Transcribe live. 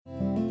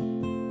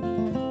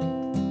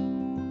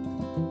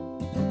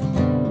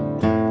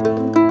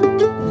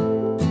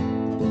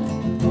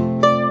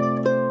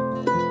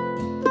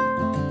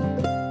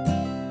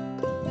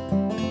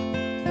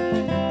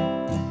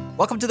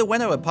to The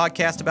Window, a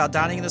podcast about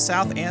dining in the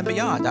South and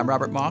beyond. I'm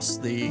Robert Moss,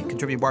 the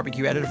contributing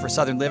barbecue editor for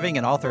Southern Living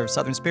and author of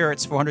Southern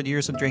Spirits, 400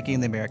 Years of Drinking in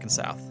the American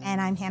South.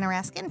 And I'm Hannah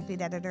Raskin,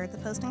 food editor at the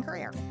Post and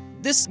Courier.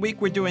 This week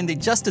we're doing the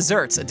Just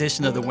Desserts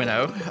edition of The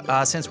Window,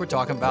 since we're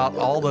talking about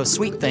all those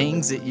sweet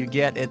things that you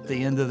get at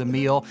the end of the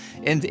meal.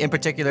 And in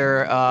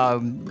particular,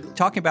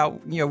 talking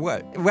about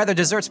whether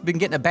desserts have been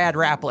getting a bad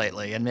rap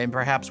lately, and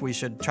perhaps we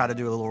should try to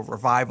do a little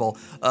revival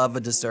of a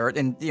dessert.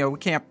 And we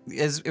can't,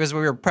 as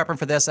we were prepping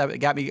for this, it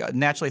got me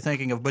naturally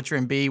thinking of Butcher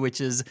and Bee,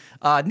 which is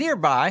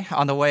nearby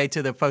on the way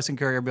to the Post and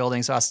Courier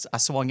building. So I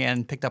swung in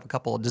and picked up a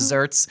couple of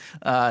desserts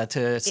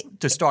to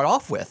start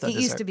off with. It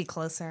used to be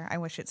closer. I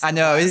wish it still I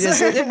know. was.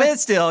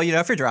 It's still,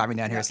 if you're driving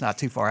down here, it's not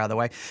too far out of the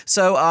way.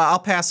 So I'll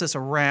pass this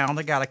around.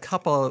 I got a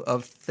couple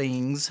of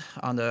things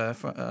on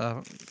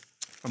from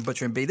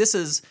Butcher and Bee. This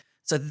is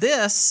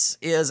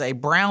a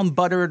brown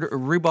buttered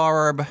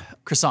rhubarb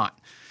croissant,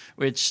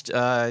 which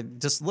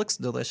just looks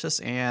delicious.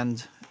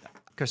 And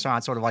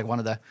croissant, sort of like one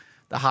of the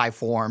high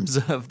forms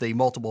of the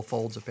multiple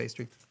folds of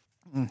pastry.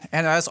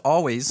 And as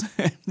always,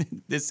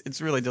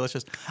 it's really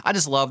delicious. I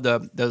just love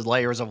those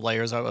layers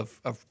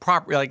of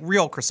proper, like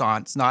real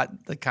croissants,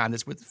 not the kind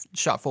that's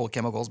shot full of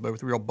chemicals, but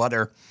with real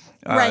butter.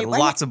 Right.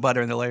 Lots of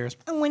butter in the layers.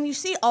 And when you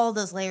see all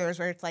those layers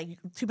where it's like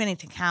too many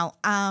to count,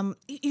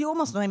 you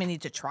almost don't even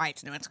need to try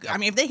to know it's good. I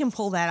mean, if they can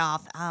pull that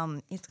off,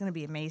 it's going to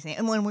be amazing.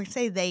 And when we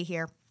say they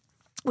here,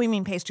 we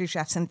mean pastry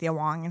chef Cynthia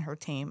Wong and her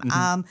team.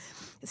 Mm-hmm.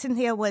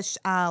 Cynthia was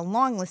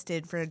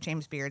longlisted for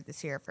James Beard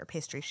this year for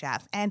pastry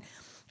chef. And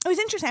it was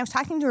interesting. I was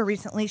talking to her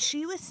recently.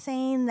 She was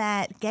saying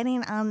that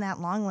getting on that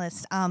long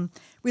list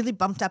really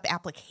bumped up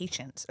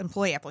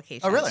employee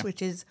applications, oh, really?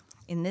 Which is,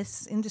 in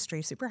this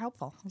industry, super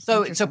helpful.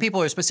 So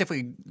people are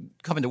specifically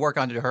coming to work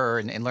under her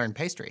and learn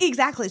pastry.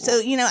 Exactly. So,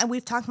 and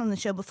we've talked on the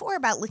show before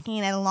about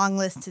looking at a long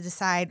list to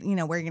decide, where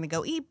you're going to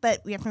go eat.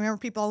 But we have to remember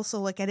people also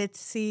look at it to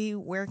see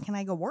where can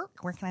I go work?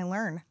 Where can I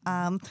learn?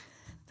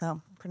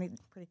 So pretty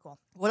cool.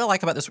 What I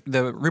like about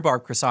the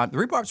rhubarb croissant, the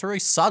rhubarb's very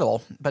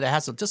subtle, but it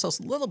has just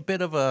a little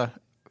bit of a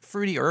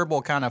fruity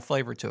herbal kind of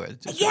flavor to it.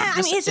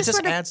 It's just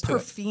sort of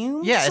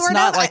perfume. Yeah, it's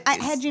not like...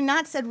 had you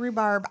not said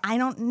rhubarb, I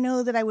don't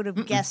know that I would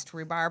have guessed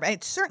rhubarb.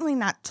 It's certainly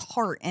not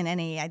tart in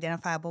any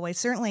identifiable way.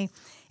 Certainly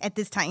at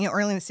this time,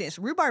 early in the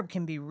season, rhubarb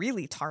can be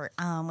really tart,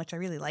 which I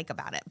really like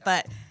about it.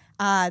 But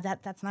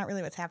that's not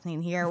really what's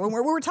happening here. When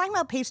we're talking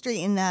about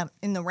pastry in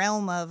the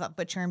realm of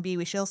Butcher and Bee,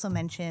 we should also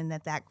mention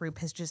that group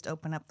has just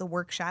opened up the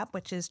Workshop,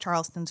 which is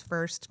Charleston's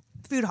first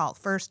food hall,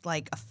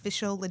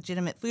 official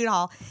legitimate food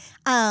hall.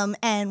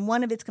 And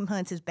one of its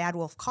components is Bad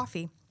Wolf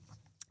Coffee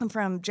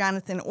from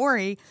Jonathan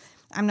Orey.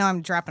 I know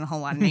I'm dropping a whole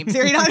lot of names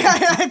here.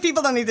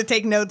 People don't need to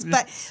take notes.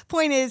 But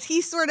point is,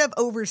 he sort of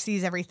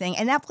oversees everything.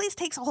 And that place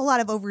takes a whole lot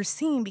of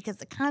overseeing because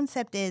the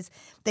concept is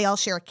they all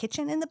share a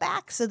kitchen in the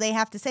back. So they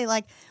have to say,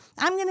 like,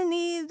 I'm going to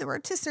need the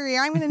rotisserie.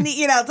 I'm going to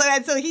need,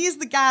 so he's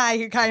the guy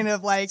who kind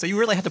of like. So you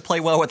really have to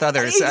play well with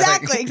others.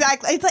 Exactly. It's like,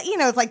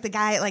 it's like the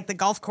guy at like the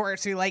golf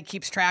course who like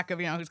keeps track of,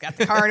 who's got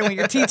the card and when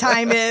your tea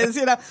time is,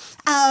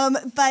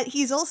 But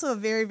he's also a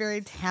very,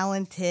 very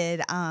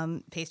talented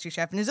pastry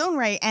chef in his own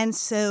right. And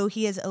so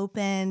he has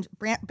opened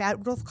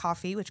Bad Wolf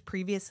Coffee, which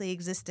previously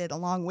existed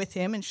along with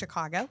him in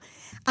Chicago.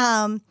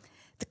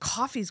 The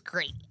coffee's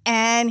great,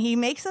 and he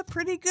makes a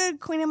pretty good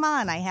Queen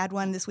Amman. I had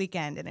one this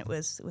weekend, and it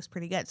was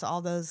pretty good. So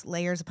all those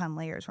layers upon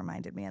layers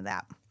reminded me of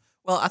that.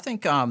 Well, I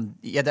think,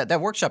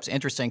 that workshop's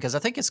interesting because I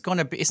think it's going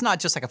to be, it's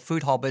not just like a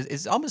food hall, but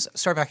it's almost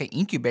sort of like an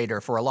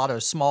incubator for a lot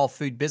of small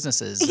food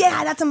businesses.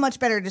 Yeah, that's a much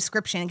better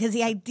description because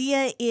the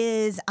idea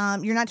is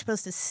you're not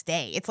supposed to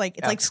stay. It's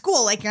like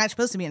school. Like you're not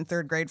supposed to be in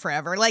third grade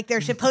forever. Like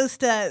they're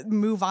supposed to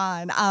move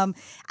on,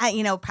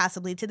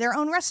 possibly to their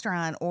own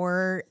restaurant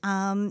or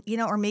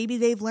maybe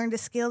they've learned a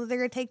skill that they're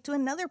going to take to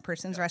another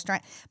person's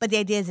restaurant. But the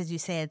idea is, as you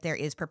said, there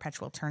is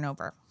perpetual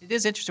turnover. It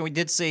is interesting. We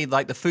did see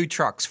like the food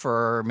trucks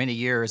for many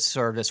years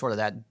sort of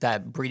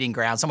that breeding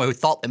ground. Someone who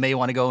thought they may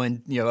want to go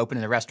and open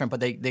in a restaurant,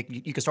 but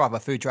you could start off a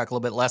food truck, a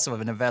little bit less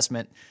of an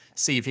investment,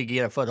 see if you can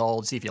get a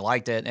foothold, see if you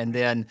liked it, and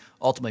then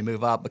ultimately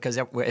move up because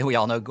we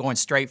all know going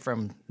straight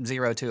from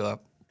zero to a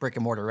brick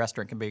and mortar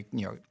restaurant can be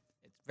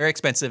very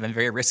expensive and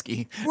very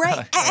risky.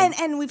 Right.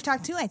 And we've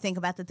talked, too, I think,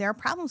 about that there are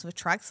problems with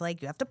trucks.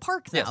 Like, you have to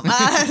park them.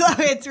 Yeah. So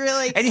it's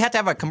really... And you have to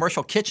have a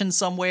commercial kitchen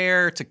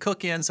somewhere to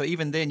cook in. So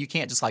even then, you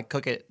can't just, like,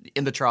 cook it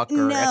in the truck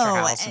or at your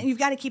house. And you've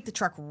got to keep the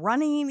truck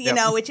running,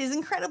 which is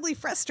incredibly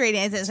frustrating.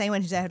 As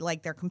anyone who's had,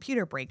 like, their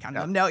computer break on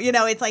them. No,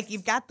 it's like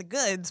you've got the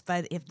goods,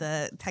 but if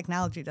the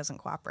technology doesn't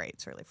cooperate,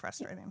 it's really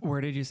frustrating.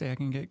 Where did you say I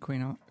can get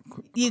Queen?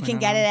 You can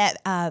get it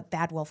at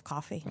Bad Wolf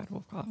Coffee. Bad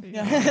Wolf Coffee.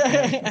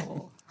 Yeah.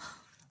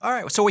 All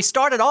right, so we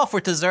started off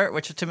with dessert,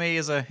 which to me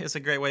is a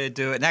great way to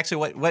do it. And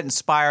actually what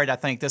inspired, I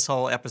think, this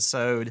whole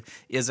episode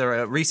is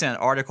a recent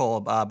article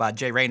by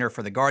Rayner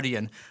for The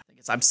Guardian.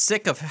 I'm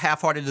sick of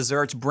half-hearted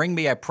desserts. Bring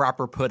me a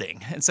proper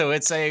pudding. And so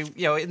it's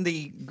in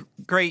the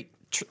great...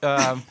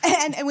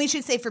 and we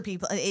should say for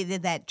people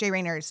that Jay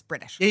Rayner is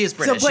British. He is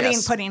British.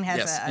 So pudding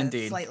has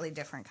a slightly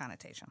different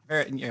connotation.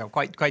 Very,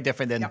 quite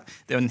different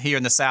than here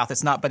in the South.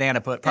 It's not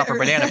proper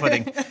banana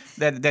pudding.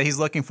 that he's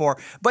looking for.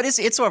 But it's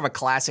sort of a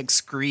classic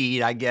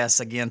screed, I guess,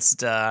 against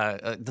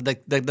the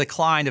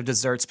decline of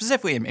desserts,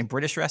 specifically in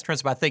British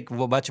restaurants. But I think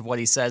much of what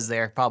he says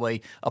there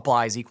probably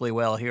applies equally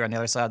well here on the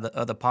other side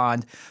of the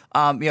pond.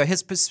 His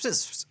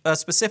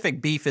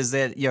specific beef is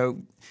that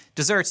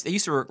desserts, they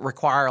used to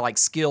require like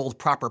skilled,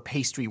 proper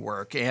pastry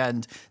work,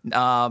 and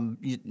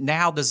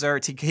now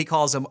desserts he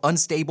calls them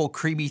unstable,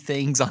 creamy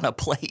things on a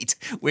plate,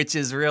 which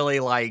is really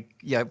like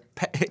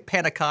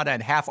panna cotta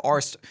and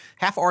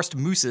half-arsed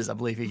mousses, I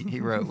believe he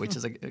wrote, which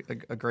is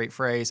a great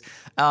phrase.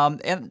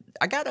 And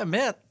I got to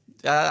admit,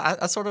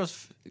 it sort of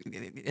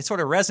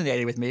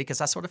resonated with me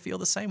because I sort of feel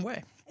the same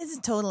way. This is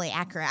totally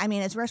accurate. I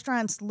mean, as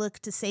restaurants look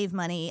to save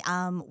money,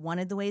 one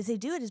of the ways they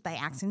do it is by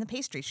axing the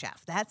pastry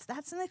chef.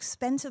 That's an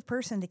expensive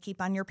person to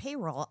keep on your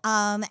payroll.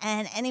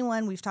 And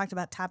anyone, we've talked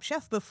about Top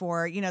Chef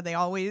before,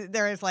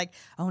 there is like,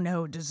 oh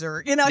no,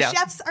 dessert.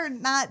 Chefs are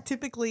not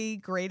typically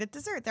great at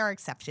dessert. There are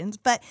exceptions,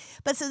 but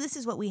so this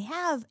is what we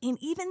have in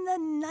even the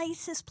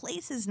nicest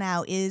places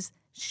now is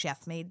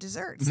chef-made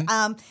desserts.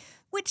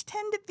 Which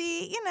tend to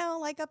be,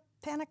 like a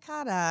panna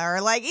cotta or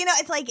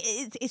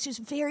it's just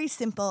very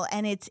simple,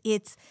 and it's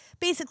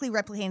basically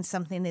replicating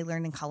something they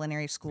learned in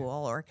culinary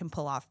school or can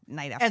pull off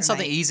night after night. And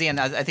something easy, and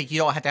I think you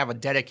don't have to have a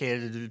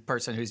dedicated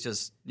person who's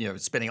just,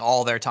 spending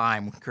all their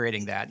time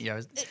creating that,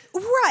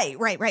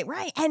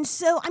 Right. And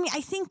so, I mean,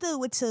 I think though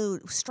what's so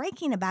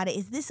striking about it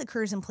is this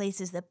occurs in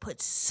places that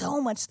put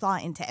so much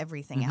thought into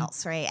everything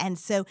else, right? And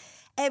so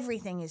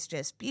everything is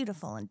just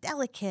beautiful and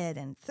delicate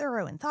and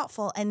thorough and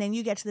thoughtful, and then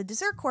you get to the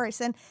dessert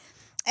course, and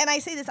I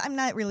say this, I'm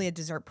not really a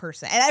dessert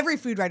person. And every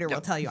food writer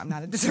will tell you I'm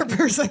not a dessert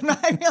person. Do you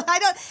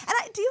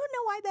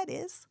know why that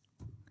is?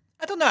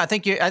 I don't know. I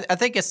think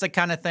it's the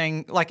kind of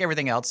thing like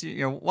everything else.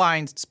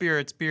 Wine,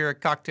 spirits, beer,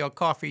 cocktail,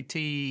 coffee,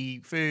 tea,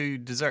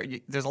 food, dessert.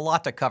 There's a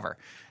lot to cover,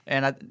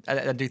 and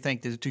I do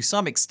think that to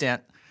some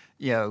extent,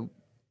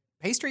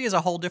 pastry is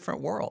a whole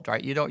different world,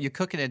 right? You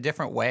cook in a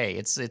different way.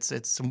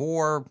 It's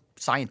more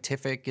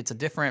scientific. It's a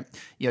different,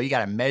 you got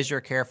to measure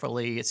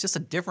carefully. It's just a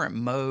different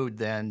mode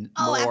than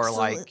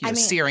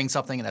searing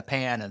something in a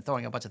pan and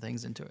throwing a bunch of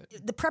things into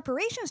it. The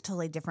preparation is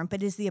totally different,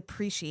 but is the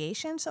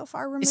appreciation so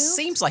far removed? It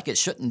seems like it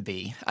shouldn't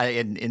be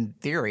in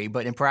theory,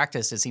 but in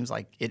practice, it seems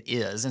like it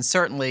is. And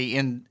certainly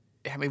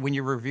when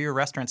you review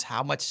restaurants,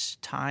 how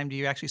much time do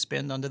you actually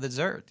spend on the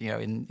dessert?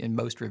 In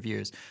most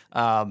reviews,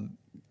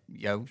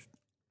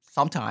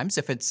 sometimes,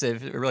 if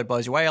it really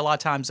blows you away, a lot of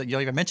times you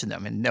don't even mention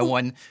them, and no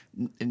one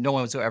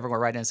was ever going to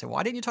write in and say,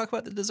 "Why didn't you talk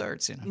about the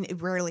desserts?" You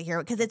rarely hear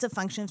it because it's a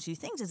function of two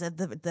things: is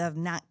the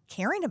not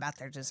caring about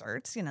their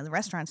desserts. The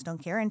restaurants don't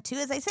care, and two,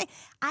 as I say,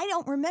 I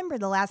don't remember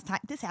the last time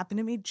this happened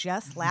to me.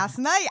 Just last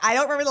night, I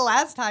don't remember the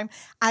last time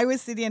I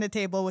was sitting at a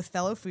table with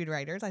fellow food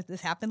writers. This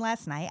happened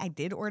last night. I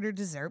did order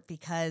dessert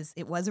because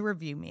it was a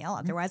review meal.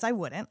 Otherwise, I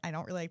wouldn't. I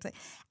don't really like to.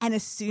 And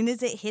as soon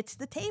as it hits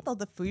the table,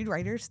 the food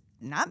writers,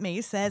 not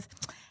me, says,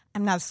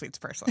 I'm not a sweets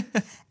person.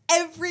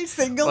 Every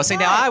single time. See,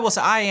 now I will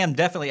say I am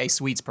definitely a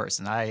sweets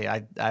person.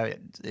 I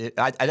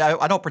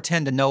don't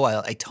pretend to know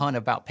a ton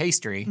about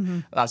pastry.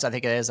 So I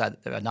think it is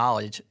a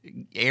knowledge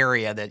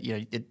area that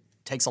it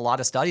takes a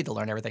lot of study to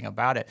learn everything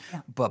about it.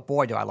 Yeah. But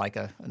boy, do I like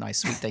a nice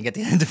sweet thing at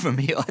the end of a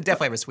meal. I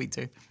definitely have a sweet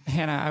tooth.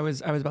 Hannah, I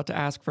was about to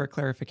ask for a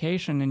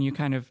clarification, and you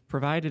kind of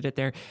provided it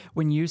there.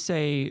 When you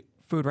say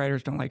food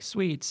writers don't like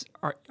sweets,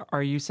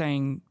 are you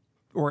saying,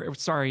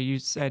 you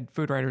said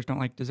food writers don't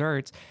like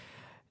desserts?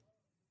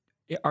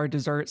 Are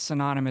desserts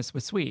synonymous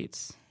with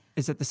sweets?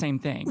 Is it the same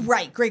thing?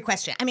 Right. Great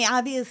question. I mean,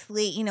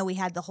 obviously, we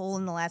had the whole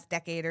in the last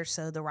decade or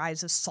so, the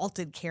rise of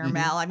salted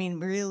caramel. I mean,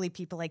 really,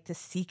 people like to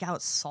seek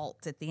out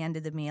salt at the end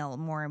of the meal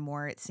more and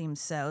more, it seems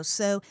so.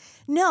 So,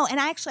 no. And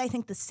I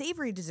think the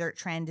savory dessert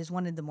trend is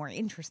one of the more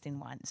interesting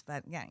ones.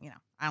 But, yeah,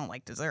 I don't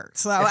like dessert.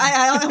 So,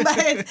 I don't know. But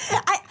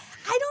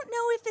I don't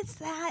know if it's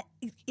that,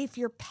 if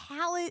your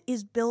palate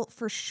is built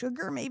for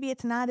sugar, maybe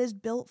it's not as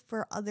built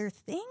for other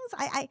things.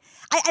 And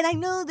I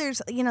know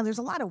there's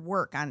a lot of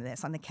work on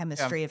this, on the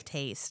chemistry of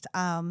taste.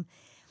 And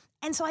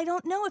so I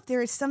don't know if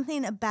there is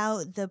something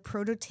about the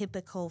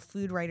prototypical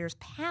food writer's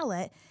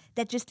palate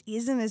that just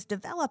isn't as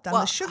developed on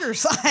the sugar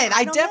side.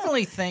 I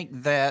definitely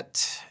think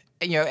that,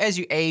 as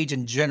you age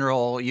in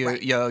general,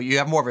 you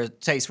have more of a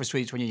taste for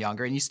sweets when you're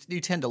younger, and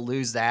you tend to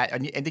lose that,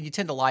 and then you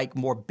tend to like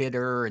more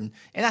bitter, and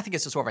I think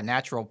it's a sort of a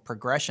natural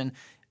progression.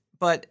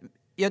 But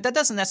that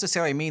doesn't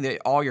necessarily mean that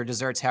all your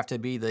desserts have to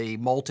be the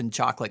molten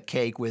chocolate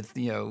cake with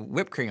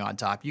whipped cream on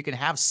top. You can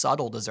have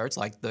subtle desserts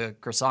like the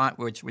croissant,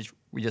 which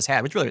we just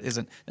had, which really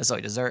isn't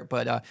necessarily dessert,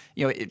 but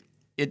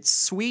it's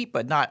sweet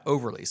but not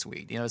overly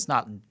sweet. It's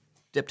not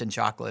dipped in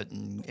chocolate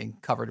and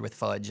covered with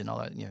fudge and all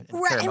that, and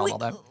caramel and all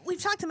that.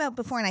 We've talked about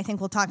before, and I think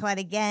we'll talk about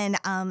again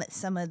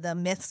some of the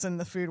myths in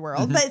the food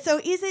world. But so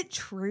is it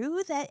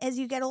true that as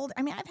you get older,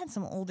 I mean, I've had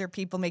some older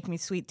people make me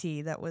sweet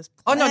tea that was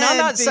I'm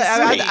not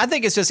saying. I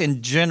think it's just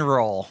in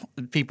general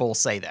people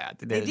say that.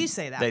 They do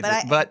say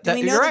that, but do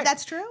we know you're right.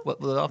 That's true?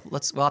 We'll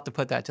have to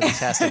put that to the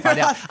test and find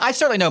out. I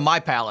certainly know my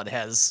palate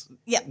has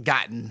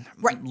gotten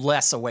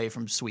less away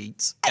from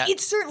sweets.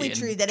 It's certainly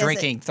true that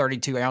drinking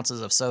 32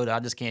 ounces of soda, I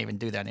just can't even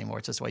do that anymore.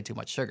 It's just way too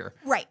much sugar.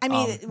 Right. I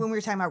mean, when we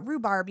were talking about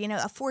rhubarb, a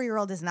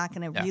 4-year-old is not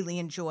going to really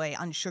enjoy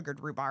unsugared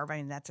rhbarb. I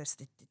mean, that's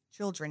just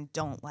children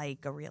don't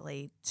like a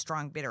really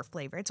strong bitter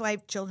flavor. It's why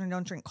children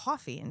don't drink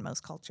coffee in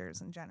most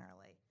cultures and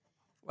generally.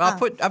 Well,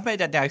 I've made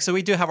that down. So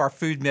we do have our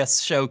food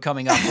myths show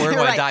coming up. We're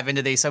going to dive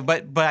into these. So,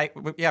 but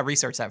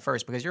research that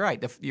first because you're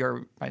right.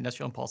 Your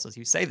industrial impulses.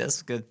 You say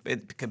this,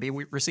 it could be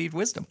received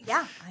wisdom.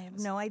 Yeah, I have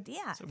no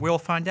idea. So we'll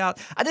find out.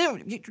 I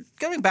do.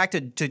 Going back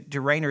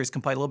to Rayner's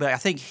complaint a little bit. I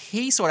think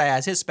he sort of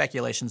has his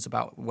speculations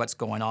about what's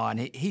going on.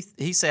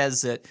 He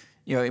says that.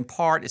 In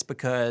part, it's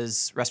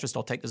because restaurants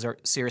don't take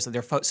dessert seriously.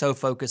 They're so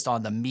focused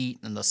on the meat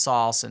and the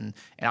sauce, and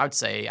I would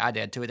say I'd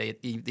add to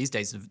it these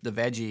days the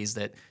veggies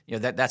that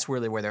that's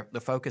really where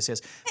the focus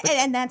is.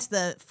 And that's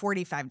the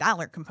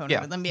 $45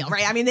 component of the meal,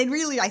 right? I mean, they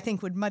really, I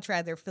think, would much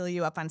rather fill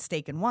you up on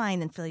steak and wine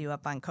than fill you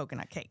up on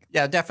coconut cake.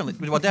 Yeah,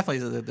 definitely. Well,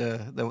 definitely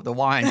the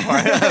wine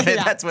part of it.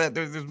 That's what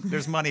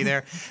there's money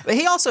there. But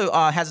he also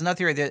has another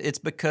theory that it's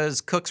because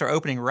cooks are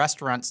opening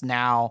restaurants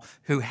now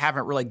who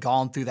haven't really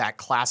gone through that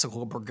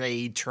classical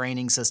brigade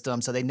training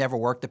system, so they never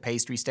worked the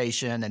pastry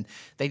station, and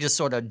they just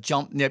sort of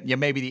jump.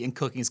 Maybe in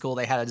cooking school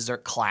they had a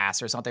dessert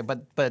class or something,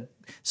 but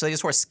so they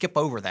just sort of skip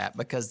over that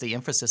because the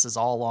emphasis is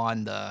all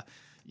on the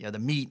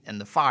meat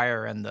and the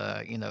fire and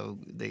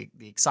the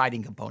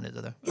exciting component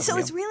of the. So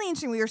it's really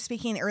interesting. We were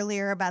speaking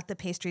earlier about the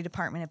pastry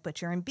department at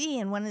Butcher and Bee,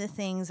 and one of the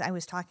things I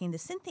was talking to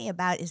Cynthia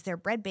about is their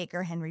bread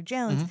baker Henry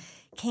Jones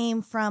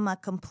came from a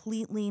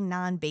completely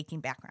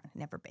non-baking background,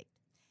 never baked.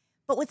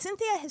 But what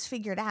Cynthia has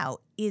figured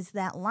out is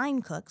that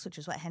line cooks, which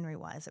is what Henry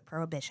was at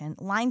Prohibition,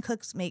 line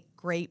cooks make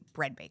great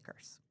bread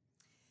bakers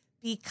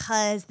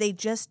because they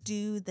just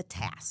do the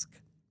task.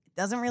 It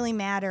doesn't really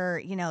matter,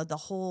 the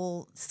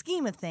whole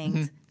scheme of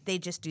things. They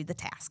just do the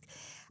task.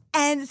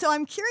 And so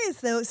I'm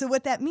curious, though, so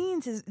what that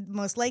means is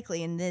most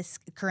likely in this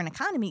current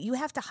economy, you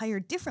have to hire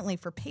differently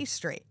for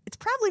pastry. It's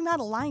probably not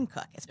a line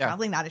cook. It's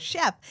probably not a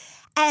chef.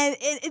 And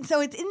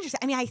so it's interesting.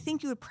 I mean, I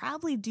think you would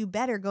probably do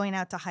better going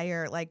out to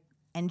hire,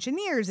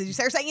 engineers, as you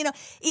say, or saying,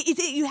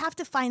 you have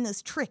to find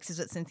those tricks, is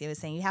what Cynthia was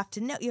saying. You have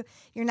to know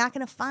you're not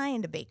going to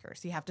find a baker,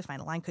 so you have to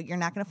find a line cook. You're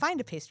not going to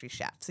find a pastry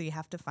chef, so you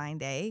have to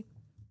find a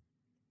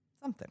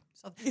something.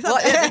 Well,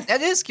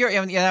 it is curious.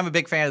 I'm a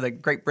big fan of the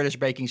Great British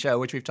Baking Show,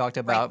 which we've talked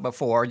about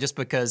before, just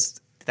because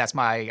that's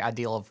my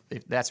ideal of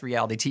that's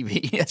reality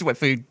TV. That's what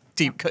food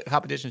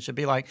competition should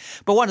be like.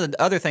 But one of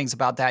the other things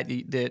about that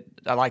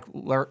I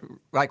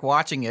like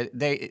watching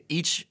it.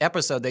 Each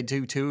episode they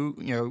do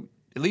two,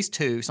 at least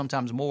two,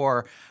 sometimes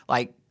more,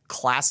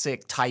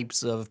 classic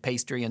types of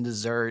pastry and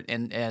dessert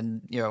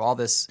and all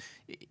this.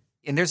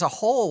 And there's a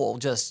whole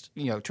just,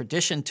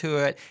 tradition to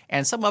it.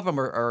 And some of them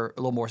are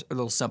a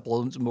little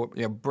simple. More,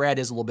 bread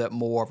is a little bit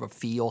more of a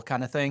feel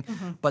kind of thing.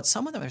 But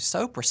some of them are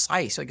so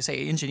precise. Like I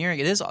say, engineering,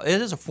 it is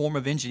a form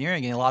of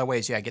engineering in a lot of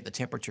ways. You got to get the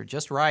temperature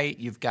just right.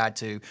 You've got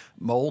to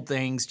mold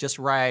things just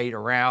right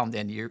around,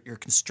 and you're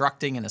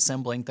constructing and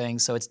assembling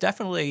things. So it's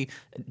definitely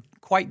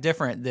quite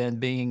different than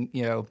being,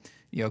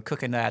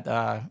 cooking that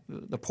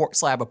the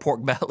slab of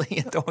pork belly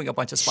and throwing a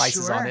bunch of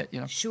spices on it.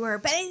 Sure.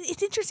 But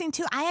it's interesting,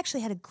 too. I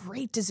actually had a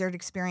great dessert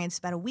experience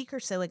about a week or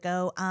so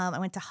ago. I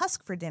went to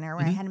Husk for dinner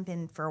where I hadn't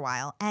been for a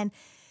while. And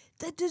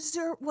the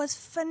dessert was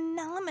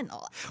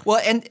phenomenal.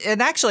 Well, and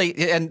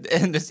actually, and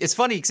it's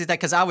funny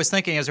because I was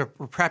thinking as we're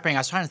prepping, I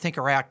was trying to think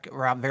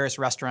around various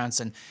restaurants.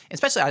 And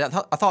especially, I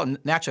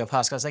thought naturally of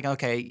Husk. I was thinking,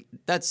 okay,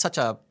 that's such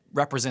a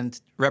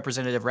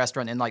representative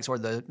restaurant in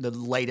sort of the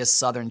latest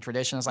Southern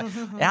tradition. I was like,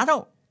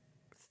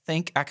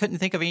 and I couldn't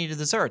think of any of the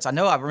desserts. I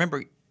know I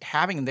remember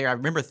having them there. I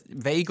remember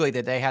vaguely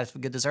that they had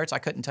good desserts. I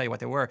couldn't tell you what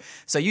they were.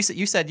 So you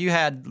said you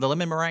had the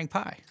lemon meringue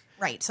pie.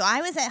 Right. So I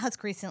was at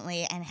Husk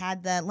recently and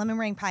had the lemon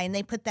meringue pie, and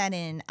they put that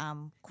in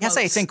quotes.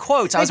 It's in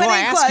quotes. I was going to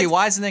ask you,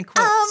 why is it in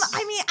quotes?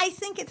 I mean, I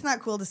think it's not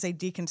cool to say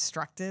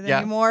deconstructed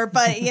anymore,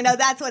 but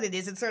that's what it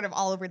is. It's sort of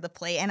all over the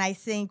plate, and I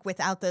think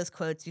without those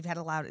quotes, you'd have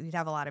a lot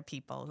of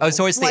people.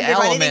 So it's the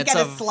elements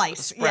of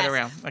slice spread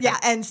around. Okay. Yeah,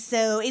 and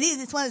so it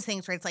is. It's one of those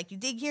things where it's like you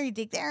dig here, you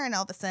dig there, and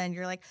all of a sudden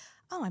you're like,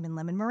 oh, I'm in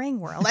lemon meringue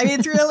world. I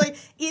mean,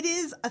 it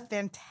is a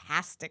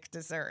fantastic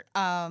dessert.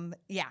 I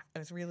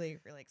was really,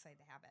 really excited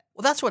to have it.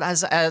 Well, that's what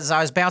as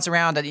I was bouncing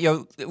around,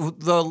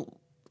 the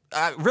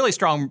really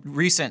strong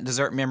recent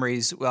dessert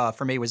memories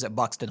for me was at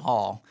Buxton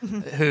Hall,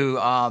 who,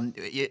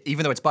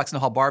 even though it's Buxton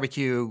Hall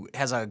Barbecue,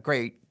 has a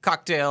great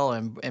cocktail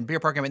and beer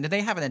program, and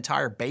they have an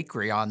entire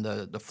bakery on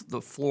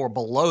the floor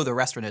below the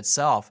restaurant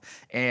itself,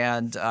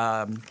 and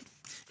a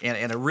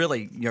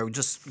really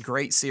just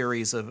great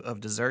series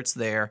of desserts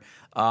there.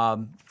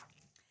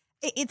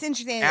 It's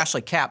interesting.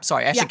 Ashley Capps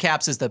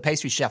Capps is the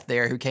pastry chef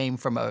there who came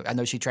from I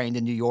know she trained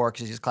in New York.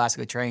 She's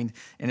classically trained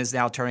and is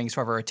now turning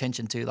sort of her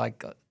attention to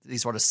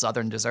these sort of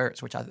Southern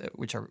desserts, which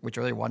are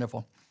really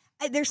wonderful.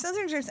 There's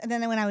Southern desserts, and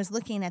then when I was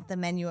looking at the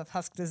menu of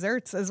Husk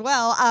desserts as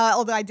well,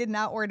 although I did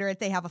not order it,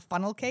 they have a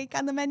funnel cake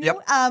on the menu. Yep.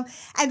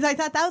 And so I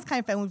thought that was kind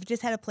of fun. We've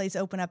just had a place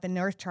open up in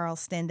North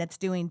Charleston that's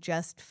doing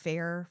just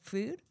fair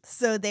food.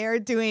 So they're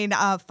doing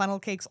funnel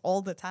cakes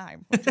all the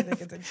time, which I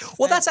think is interesting.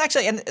 Well, that's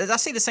actually, and I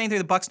see the same thing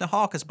with Buxton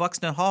Hall, because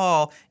Buxton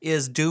Hall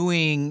is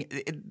doing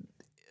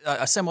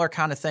a similar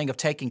kind of thing of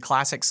taking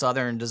classic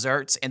Southern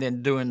desserts and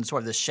then doing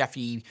sort of the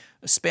chefy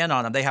spin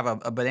on them. They have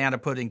a banana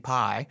pudding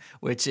pie,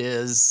 which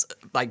is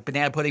like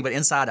banana pudding but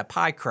inside a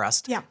pie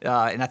crust. Yeah.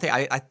 And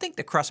I think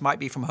the crust might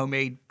be from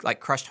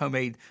crushed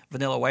homemade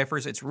vanilla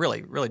wafers. It's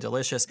really, really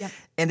delicious. Yeah.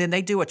 And then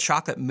they do a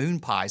chocolate moon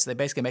pie. So they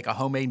basically make a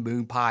homemade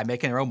moon pie,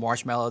 making their own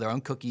marshmallow, their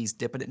own cookies,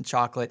 dipping it in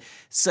chocolate.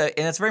 So,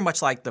 and it's very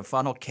much like the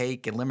funnel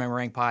cake and lemon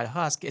meringue pie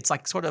Husk. It's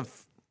like sort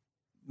of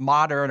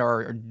modern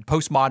or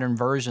postmodern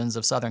versions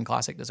of Southern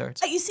classic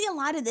desserts. You see a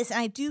lot of this, and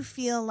I do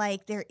feel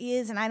like there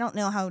is, and I don't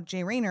know how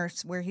Jay Rayner,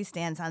 where he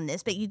stands on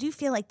this, but you do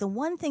feel like the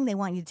one thing they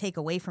want you to take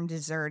away from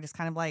dessert is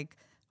kind of like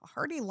a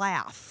hearty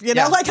laugh, like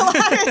a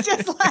lot of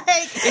just like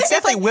it's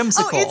definitely like,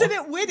 whimsical. Oh, isn't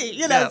it witty?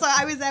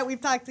 So we've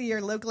talked to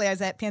here locally. I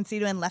was at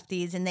Pansito and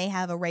Lefty's, and they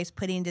have a rice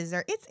pudding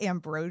dessert. It's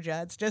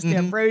ambrosia. It's just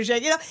ambrosia,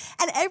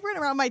 and everyone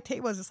around my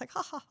table is just like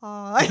ha ha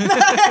ha,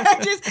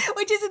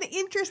 which is an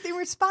interesting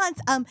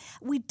response.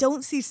 We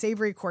don't see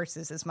savory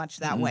courses as much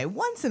that way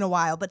once in a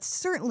while, but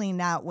certainly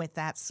not with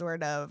that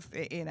sort of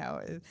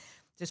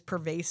just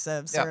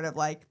pervasive sort of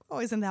like, oh,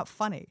 isn't that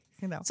funny?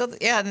 So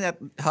and that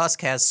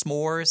Husk has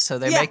s'mores, so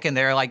they're making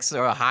their like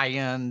sort of high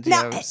end,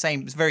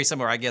 same, very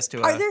similar, I guess,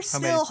 to. Are there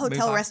still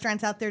hotel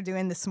restaurants out there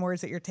doing the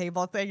s'mores at your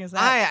table thing? Is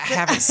that? I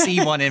haven't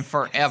seen one in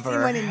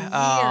forever. I've seen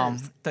one in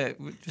years.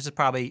 Which is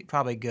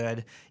probably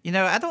good.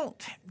 I don't.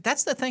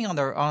 That's the thing on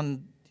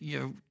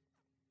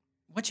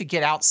once you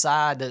get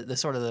outside the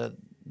sort of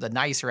the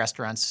nice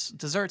restaurants,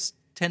 desserts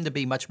tend to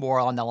be much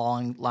more on the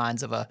long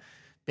lines of a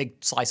big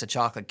slice of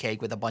chocolate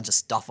cake with a bunch of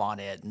stuff on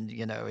it, and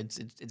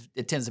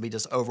it tends to be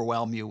just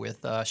overwhelm you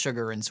with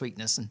sugar and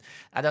sweetness, and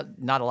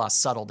not a lot of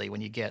subtlety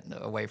when you get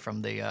away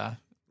from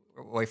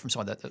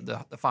some of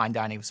the fine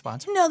dining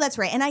spots. No, that's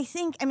right. And I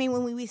think,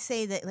 when we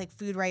say that like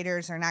food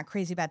writers are not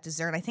crazy about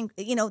dessert, I think,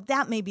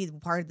 that may be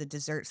part of the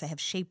desserts that have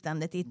shaped them,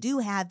 that they do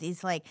have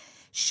these like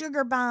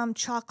sugar bomb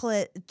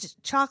chocolate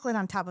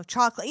on top of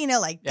chocolate,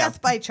 like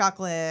death by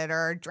chocolate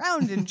or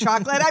drowned in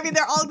chocolate.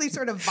 They're all these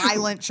sort of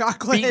violent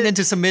chocolate. Beaten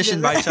into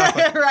submission by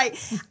chocolate. Right.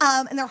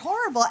 And they're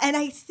horrible. And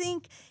I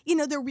think,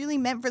 they're really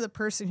meant for the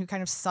person who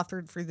kind of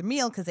suffered through the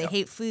meal because they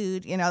hate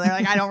food. They're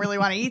like, I don't really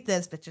want to eat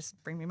this, but just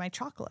bring me my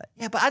chocolate.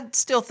 Yeah, but I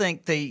still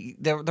think the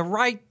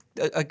right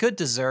a good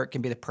dessert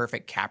can be the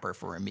perfect capper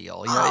for a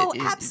meal.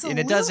 Absolutely. And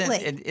it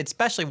doesn't,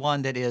 especially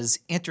one that is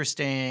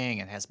interesting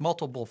and has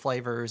multiple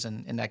flavors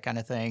and that kind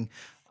of thing.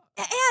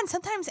 And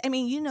sometimes,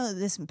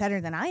 this better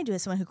than I do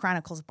as someone who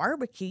chronicles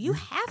barbecue, you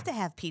have to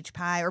have peach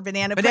pie or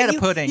banana pudding. Banana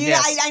pudding,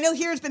 yes. I know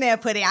here's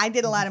banana pudding. I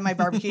did a lot of my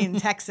barbecue in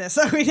Texas,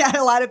 so we had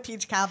a lot of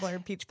peach cobbler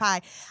and peach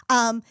pie.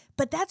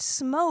 But that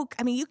smoke,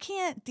 you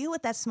can't deal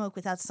with that smoke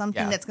without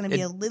something that's going to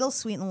be a little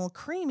sweet and a little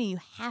creamy. You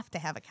have to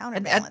have a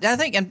counterbalance. I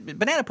think, and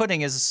banana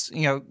pudding is,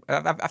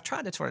 I've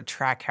tried to sort of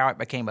track how it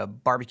became a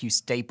barbecue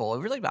staple.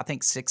 Really, I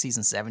think 60s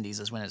and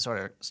 70s is when it sort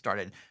of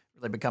started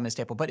really becoming a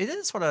staple. But it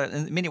is sort of,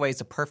 in many ways,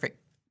 the perfect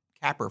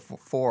capper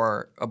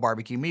for a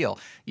barbecue meal.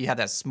 You have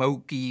that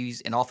smoky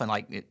and often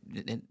like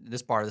in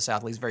this part of the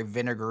South, at least very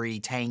vinegary,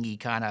 tangy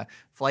kind of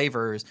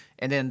flavors,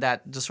 and then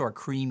that just sort of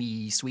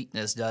creamy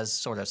sweetness does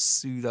sort of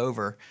soothe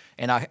over.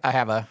 And I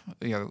have a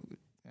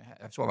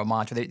sort of a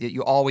mantra that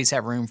you always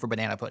have room for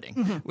banana pudding,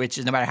 which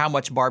is no matter how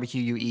much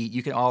barbecue you eat,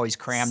 you can always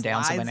cram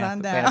down some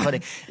banana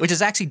pudding, which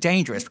is actually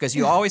dangerous because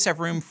you always have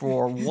room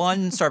for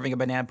one serving of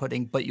banana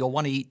pudding, but you'll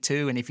want to eat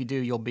two, and if you do,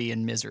 you'll be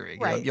in misery.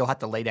 Right. You'll have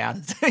to lay down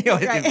in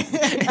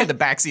the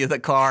backseat of the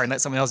car and let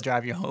someone else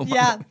drive you home.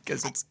 Yeah.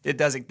 Because it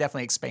does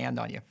definitely expand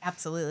on you.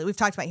 Absolutely. We've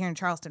talked about here in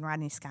Charleston,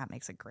 Rodney Scott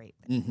makes it great.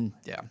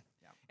 Yeah.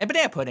 And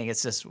banana pudding,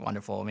 it's just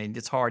wonderful.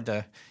 It's hard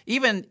to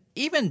even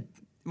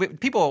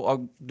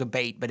people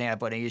debate banana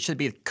pudding. It should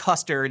be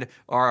custard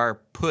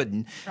or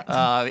pudding,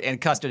 and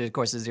custard, of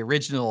course, is the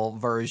original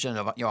version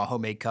of a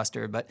homemade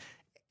custard. But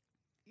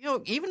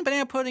even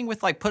banana pudding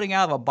with like pudding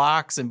out of a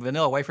box and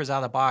vanilla wafers out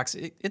of the box,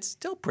 it's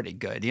still pretty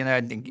good.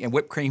 And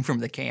whipped cream from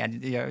the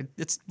can.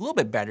 It's a little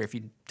bit better if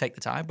you take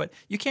the time, but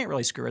you can't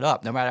really screw it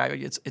up. No matter,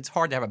 it's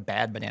hard to have a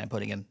bad banana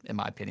pudding in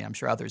my opinion. I'm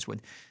sure others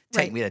would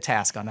take me to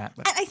task on that.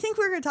 But. I think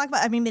we're going to talk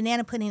about,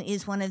 banana pudding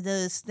is one of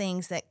those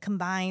things that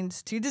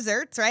combines two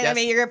desserts, right? Yes.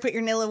 You're going to put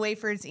your Nilla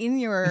wafers in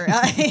your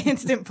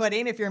instant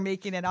pudding if you're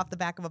making it off the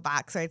back of a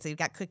box, right? So you've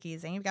got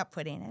cookies and you've got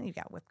pudding and you've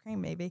got whipped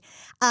cream maybe.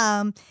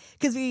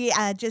 Because we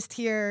just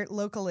here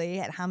locally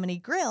at How Many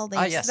Grill,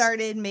 they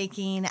started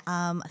making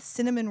a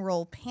cinnamon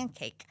roll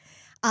pancake.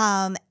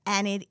 And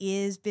it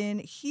has been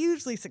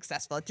hugely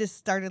successful. It just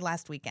started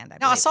last weekend, I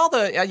Now, I believe. saw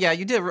the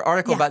you did an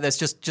article about this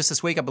just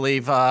this week, I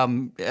believe,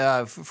 for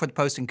the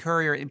Post and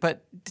Courier.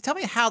 But tell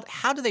me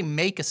how do they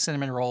make a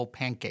cinnamon roll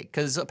pancake?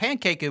 Because a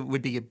pancake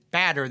would be a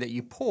batter that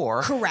you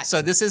pour. Correct.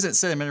 So this isn't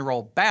cinnamon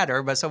roll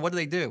batter, but so what do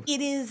they do?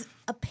 It is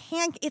a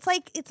it's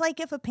like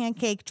if a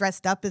pancake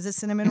dressed up as a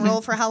cinnamon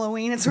roll for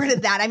Halloween. It's sort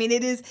of that. I mean,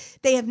 it is.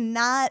 They have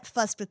not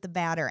fussed with the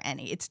batter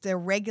any. It's their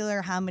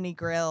regular hominy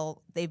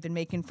grill they've been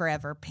making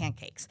forever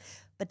pancakes.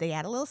 But they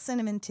add a little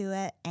cinnamon to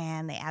it,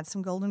 and they add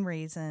some golden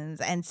raisins,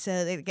 and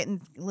so they're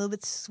getting a little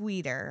bit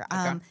sweeter.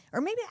 Okay.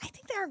 Or maybe I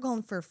think they are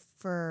going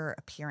for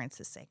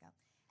appearance's sake.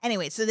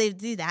 Anyway, so they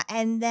do that,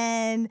 and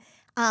then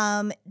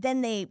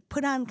they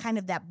put on kind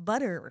of that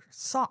butter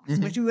sauce,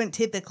 which you wouldn't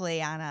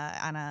typically on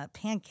a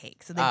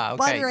pancake. So they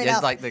butter it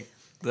up. Like the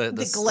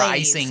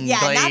glaze. icing yeah,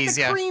 glaze.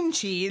 not the cream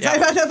cheese. Yeah.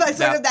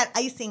 Sort of that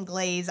icing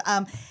glaze.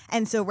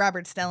 And so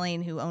Robert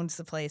Stelling, who owns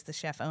the place, the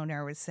chef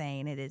owner, was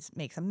saying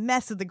makes a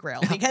mess of the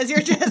grill because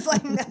you're just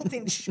like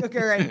melting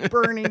sugar and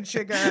burning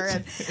sugar.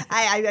 And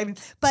I mean,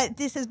 but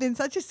this has been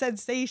such a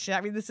sensation.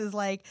 I mean, this is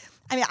like,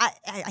 I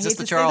hate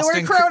to say the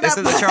word cronut. This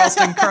is the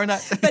Charleston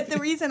cronut. But the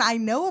reason I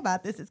know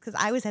about this is because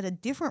I was at a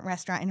different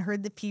restaurant and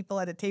heard the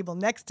people at a table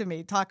next to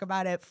me talk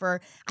about it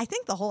for, I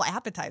think, the whole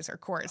appetizer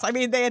course. I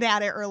mean, they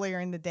had it earlier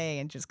in the day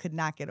and just could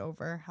not get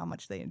over how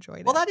much they enjoyed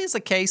it. Well, that is a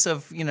case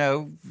of,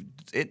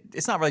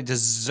 it's not really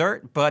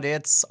dessert, but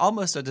it's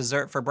almost a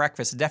dessert for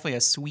breakfast. Definitely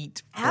a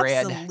sweet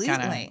bread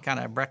kind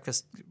of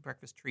breakfast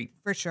treat.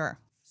 For sure.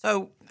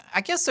 So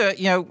I guess,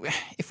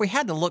 if we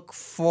had to look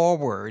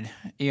forward,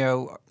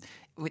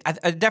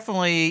 I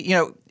definitely,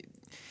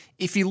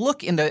 if you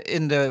look in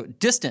the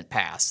distant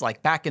past,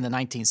 like back in the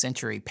 19th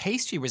century,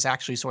 pastry was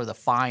actually sort of the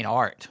fine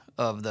art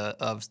of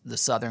the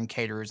Southern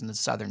caterers and the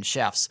Southern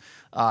chefs.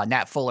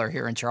 Nat Fuller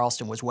here in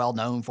Charleston was well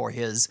known for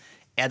his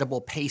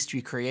edible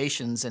pastry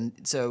creations, and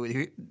so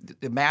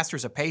the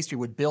masters of pastry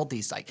would build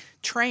these like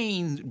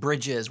train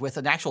bridges with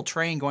an actual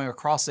train going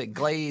across it,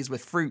 glazed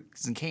with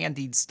fruits and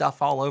candied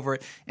stuff all over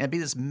it, and it'd be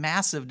this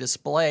massive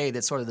display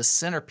that's sort of the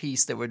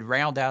centerpiece that would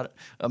round out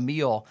a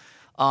meal.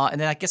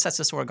 And then I guess that's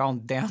just sort of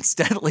gone down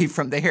steadily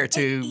from there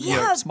to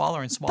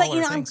smaller and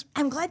smaller things.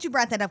 I'm glad you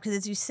brought that up because,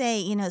 as you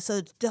say,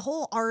 so the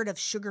whole art of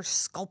sugar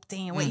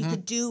sculpting and what you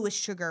could do with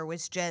sugar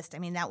was just,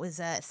 that was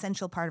an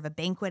essential part of a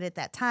banquet at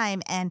that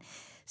time. And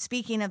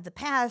speaking of the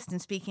past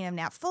and speaking of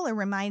Nat Fuller,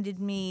 reminded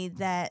me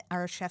that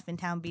our chef in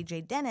town,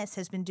 B.J. Dennis,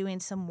 has been doing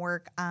some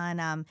work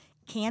on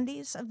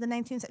candies of the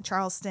 19th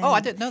Charleston. Oh,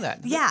 I didn't know that.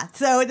 Yeah,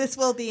 so this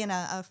will be in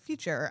a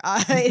future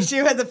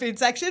issue of the food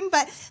section,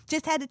 but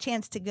just had a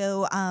chance to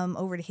go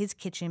over to his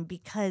kitchen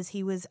because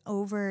he was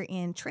over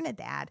in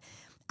Trinidad,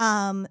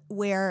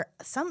 where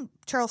some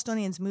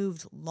Charlestonians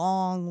moved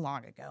long,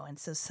 long ago, and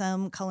so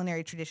some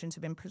culinary traditions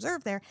have been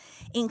preserved there,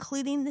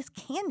 including this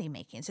candy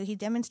making. So he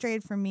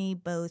demonstrated for me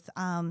both.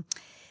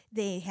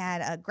 They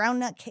had a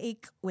groundnut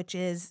cake, which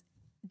is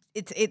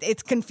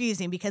it's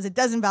confusing because it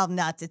does involve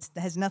nuts. It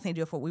has nothing to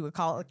do with what we would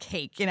call a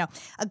cake. A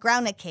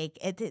groundnut cake.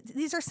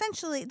 These are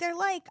essentially they're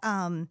like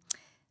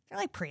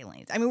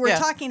pralines. We're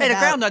talking about.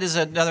 And a groundnut is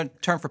another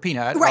term for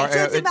peanut. Right.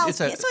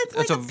 So it's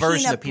like a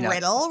version peanut of peanut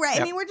brittle, right?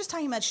 Yep. We're just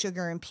talking about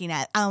sugar and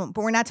peanut, but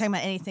we're not talking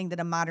about anything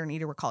that a modern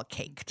eater would call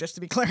cake. Just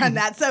to be clear on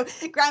that. So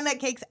groundnut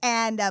cakes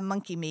and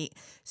monkey meat.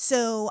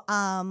 So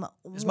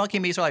is monkey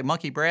meat sort of like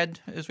monkey bread,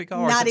 as we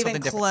call it? Not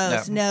even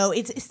close. No,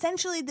 it's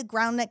essentially the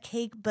groundnut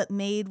cake, but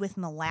made with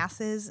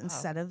molasses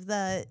instead of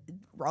the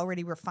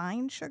already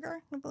refined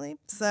sugar, I believe.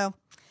 So.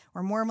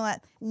 Or more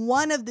molasses.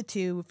 One of the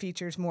two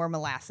features more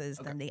molasses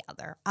than the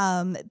other.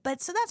 But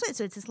so that's what.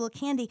 So it's this little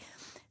candy.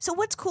 So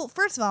what's cool?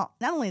 First of all,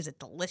 not only is it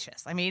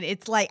delicious.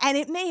 It's like, and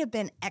it may have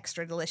been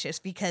extra delicious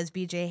because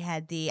BJ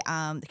had the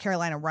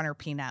Carolina Runner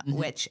peanut,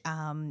 which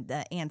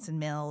the Anson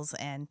Mills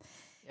and.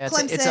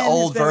 It's an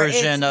old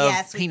version of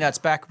peanuts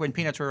back when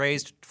peanuts were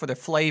raised for their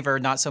flavor,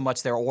 not so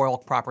much their oil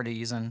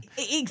properties. And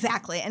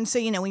exactly. And so,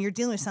 when you're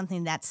dealing with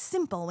something that's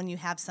simple, when you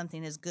have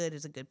something as good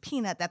as a good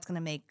peanut, that's going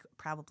to make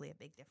probably a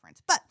big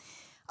difference. But,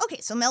 okay,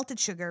 so melted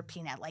sugar,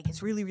 peanut,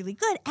 it's really, really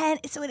good. And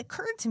so it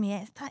occurred to me,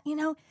 I thought,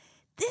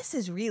 this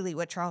is really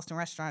what Charleston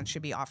restaurants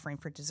should be offering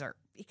for dessert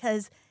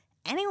because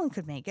anyone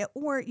could make it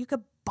or you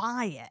could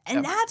buy it.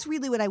 And that's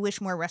really what I wish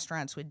more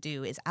restaurants would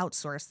do is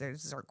outsource their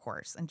dessert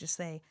course and just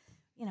say,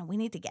 we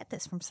need to get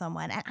this from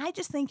someone. And I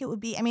just think it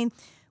would be,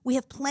 we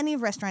have plenty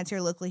of restaurants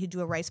here locally who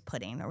do a rice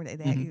pudding or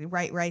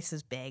rice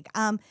is big.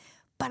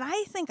 But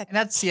I think I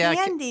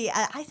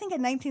think a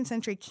 19th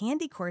century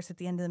candy course at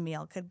the end of the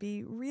meal could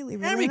be really, really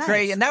That'd be nice.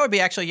 great. And that would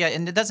be actually,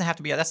 and it doesn't have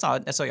to be, that's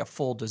not necessarily a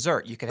full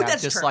dessert. You could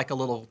have just true. like a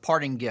little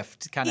parting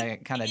gift kind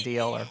of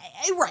deal. Or,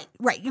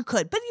 right. You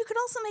could. But you could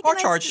also make or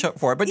charge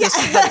for it. But just,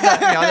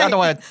 I don't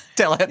want to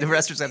tell the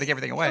restaurants to take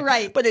everything away.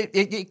 Right. But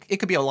it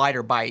could be a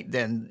lighter bite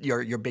than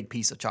your big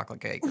piece of chocolate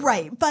cake.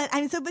 Right. But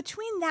so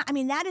between that,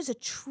 that is a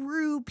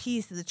true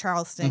piece of the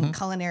Charleston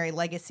culinary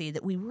legacy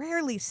that we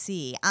rarely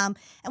see. And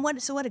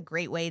what a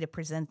great great way to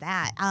present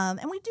that.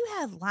 And we do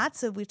have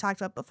lots of, we've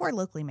talked about before,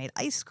 locally made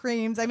ice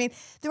creams. I mean,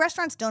 the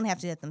restaurants don't have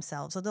to do it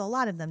themselves, although a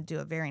lot of them do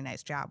a very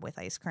nice job with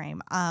ice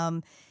cream.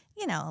 A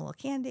little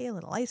candy, a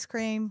little ice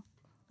cream.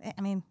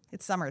 I mean,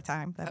 it's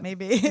summertime. That may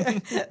be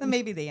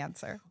the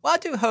answer. Well, I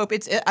do hope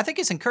I think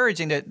it's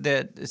encouraging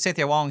that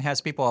Cynthia Wong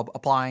has people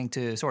applying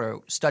to sort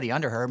of study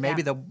under her.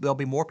 Maybe there'll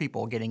be more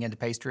people getting into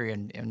pastry,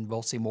 and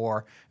we'll see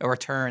a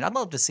return. I'd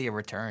love to see a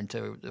return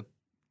to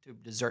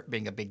dessert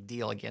being a big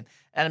deal again.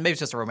 And maybe it's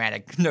just a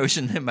romantic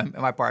notion in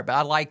my part, but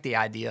I like the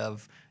idea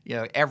of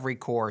every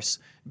course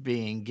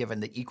being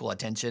given the equal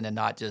attention and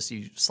not just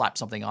you slap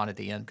something on at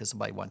the end because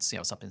somebody wants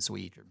something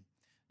sweet. Or,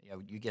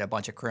 you get a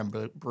bunch of creme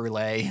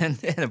brulee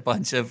and a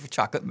bunch of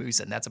chocolate mousse,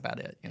 and that's about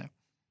it.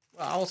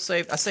 Well, I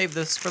saved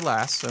this for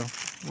last, so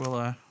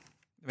we'll.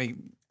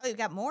 You've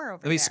got more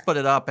over there. Let me split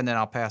it up, and then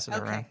I'll pass it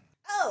around.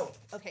 Oh,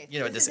 okay.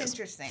 This is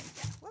interesting.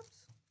 Yeah.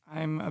 Whoops.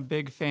 I'm a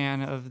big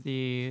fan of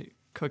the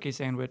cookie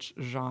sandwich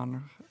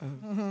genre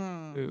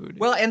of food.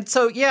 Well, and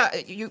so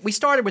we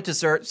started with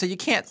dessert, so you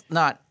can't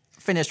not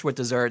finish with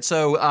dessert.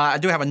 So I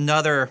do have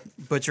another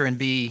Butcher and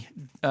Bee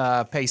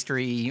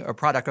pastry or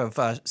product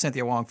of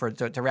Cynthia Wong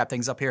to wrap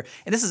things up here.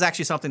 And this is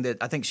actually something that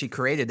I think she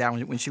created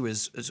down when she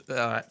was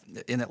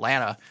in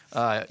Atlanta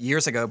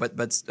years ago, but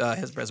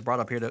has brought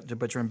up here to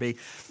Butcher and Bee.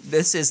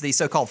 This is the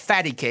so-called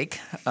fatty cake.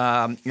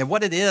 And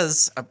what it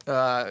is,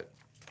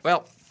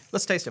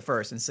 let's taste it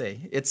first and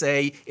see. It's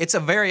a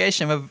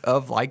variation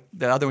of like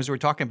the other ones we were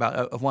talking about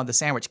of one of the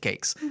sandwich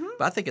cakes. Mm-hmm.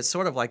 But I think it's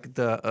sort of like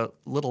the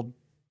little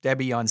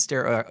Debbie on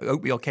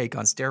oatmeal cake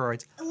on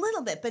steroids. A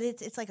little bit, but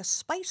it's like a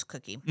spice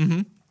cookie.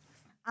 Mm-hmm.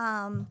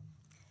 I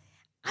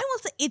will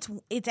say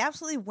it's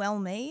absolutely well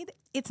made.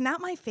 It's not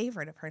my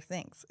favorite of her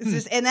things. It's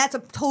just, and that's a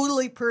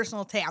totally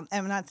personal take.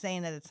 I'm not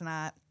saying that it's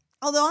not.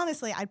 Although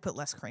honestly, I'd put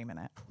less cream in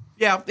it.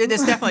 Yeah, it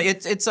is definitely.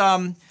 It's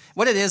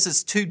what it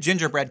is 2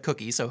 gingerbread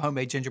cookies, so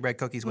homemade gingerbread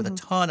cookies with a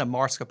ton of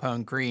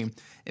mascarpone cream,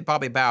 and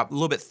probably about a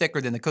little bit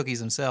thicker than the cookies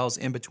themselves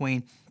in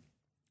between.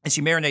 And she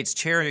marinates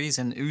cherries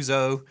and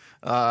ouzo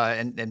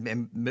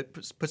and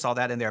puts all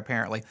that in there,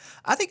 apparently.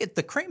 I think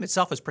the cream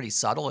itself is pretty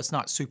subtle. It's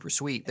not super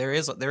sweet. There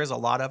is a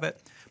lot of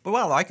it. But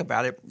what I like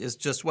about it is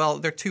just,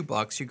 they're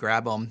 $2. You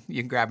grab them.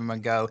 You can grab them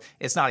and go.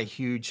 It's not a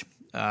huge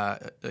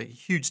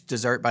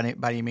dessert by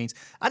any means.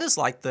 I just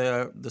like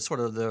the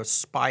sort of the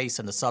spice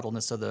and the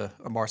subtleness of the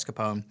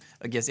mascarpone.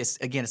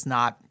 It's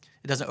not.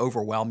 It doesn't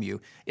overwhelm you.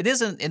 It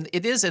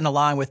is in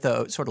line with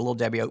the sort of Little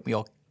Debbie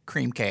oatmeal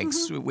cream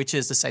cakes, which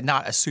is to say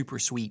not a super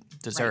sweet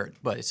dessert,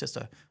 but it's just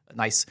a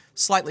nice,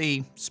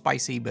 slightly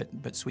spicy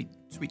but sweet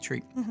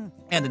treat. Mm-hmm.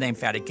 And the name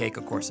fatty cake,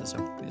 of course, is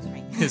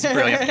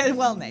brilliant.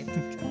 Well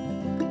named.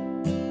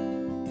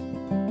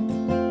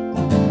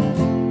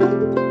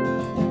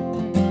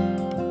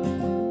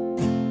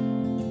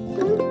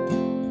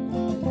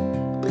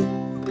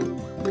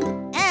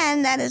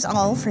 That is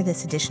all for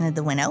this edition of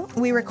The Winnow.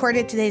 We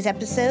recorded today's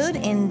episode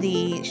in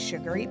the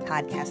Sugary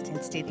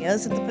Podcasting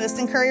Studios at the Post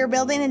and Courier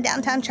Building in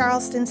downtown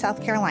Charleston,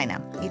 South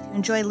Carolina. If you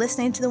enjoy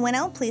listening to The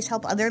Winnow, please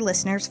help other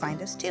listeners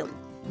find us too.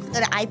 Go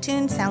to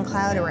iTunes,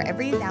 SoundCloud, or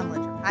wherever you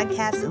download your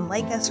podcasts and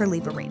like us or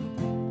leave a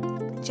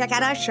rating. Check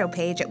out our show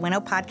page at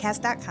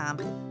winnowpodcast.com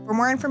for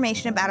more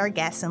information about our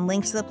guests and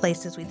links to the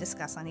places we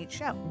discuss on each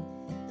show.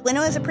 The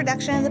Winnow is a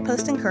production of the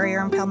Post and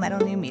Courier and Palmetto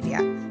New Media.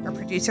 Our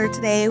producer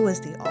today was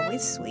the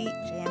always sweet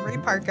Jan-Marie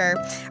Parker.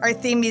 Our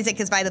theme music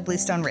is by the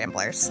Bluestone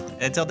Ramblers.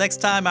 Until next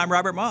time, I'm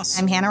Robert Moss.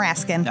 I'm Hannah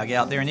Raskin. Now get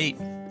out there and eat.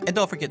 And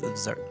don't forget the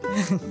dessert.